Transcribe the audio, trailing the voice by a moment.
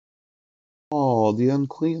called the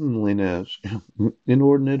uncleanliness,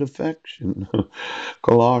 inordinate affection.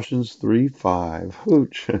 Colossians 3:5.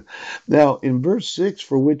 Hooch. Now, in verse 6,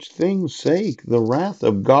 for which things' sake the wrath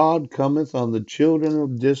of God cometh on the children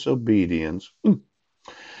of disobedience,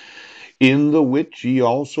 in the which ye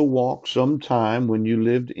also walked sometime when you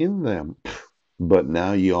lived in them. But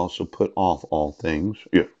now ye also put off all things,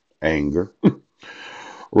 yeah, anger,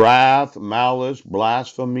 wrath, malice,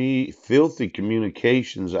 blasphemy, filthy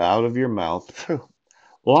communications out of your mouth.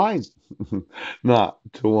 Lie not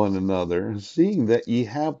to one another, seeing that ye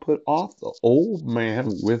have put off the old man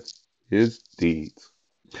with his deeds,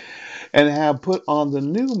 and have put on the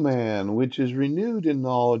new man, which is renewed in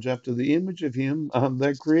knowledge after the image of him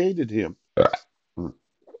that created him.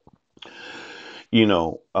 You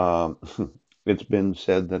know, it's been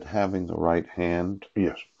said that having the right hand,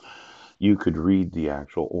 yes, you could read the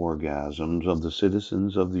actual orgasms of the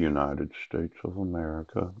citizens of the United States of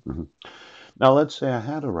America. Now, let's say I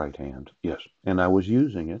had a right hand, yes, and I was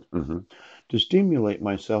using it to stimulate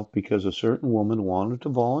myself because a certain woman wanted to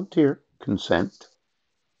volunteer, consent,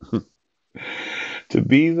 to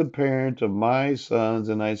be the parent of my sons.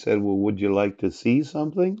 And I said, well, would you like to see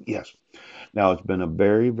something? Yes. Now, it's been a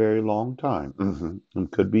very, very long time.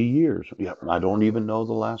 It could be years. Yeah, I don't even know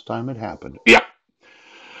the last time it happened. Yeah.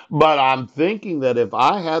 But I'm thinking that if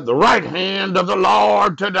I had the right hand of the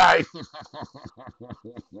Lord today,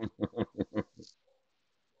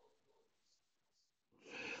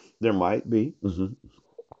 there might be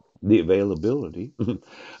the availability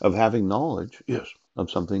of having knowledge, yes,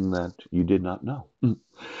 of something that you did not know.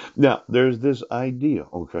 Now, there's this idea,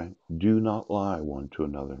 okay, do not lie one to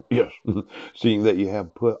another. Yes, seeing that you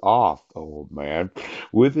have put off the old man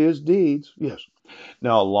with his deeds. Yes.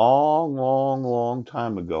 Now, a long, long, long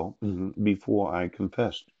time ago, before I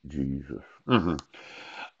confessed Jesus,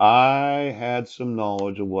 I had some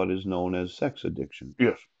knowledge of what is known as sex addiction.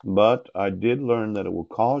 Yes. But I did learn that it will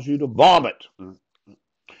cause you to vomit.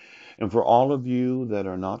 And for all of you that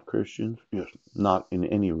are not Christians, yes, not in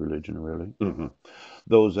any religion really,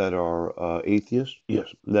 those that are atheists,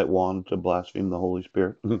 yes, that want to blaspheme the Holy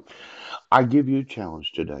Spirit, I give you a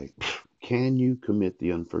challenge today. Can you commit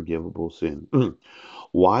the unforgivable sin?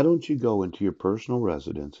 Why don't you go into your personal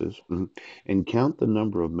residences and count the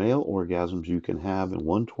number of male orgasms you can have in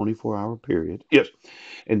one 24-hour period? Yes.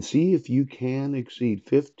 And see if you can exceed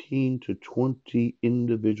 15 to 20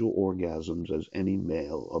 individual orgasms as any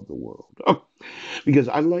male of the world. Because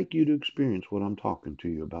I'd like you to experience what I'm talking to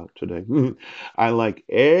you about today. I like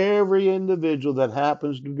every individual that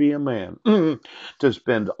happens to be a man to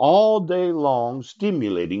spend all day long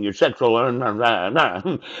stimulating your sexual.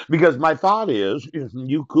 Because my thought is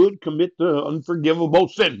you could commit the unforgivable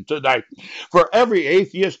sin today. For every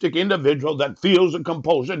atheistic individual that feels a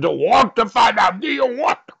compulsion to walk to find out, do you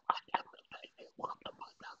want?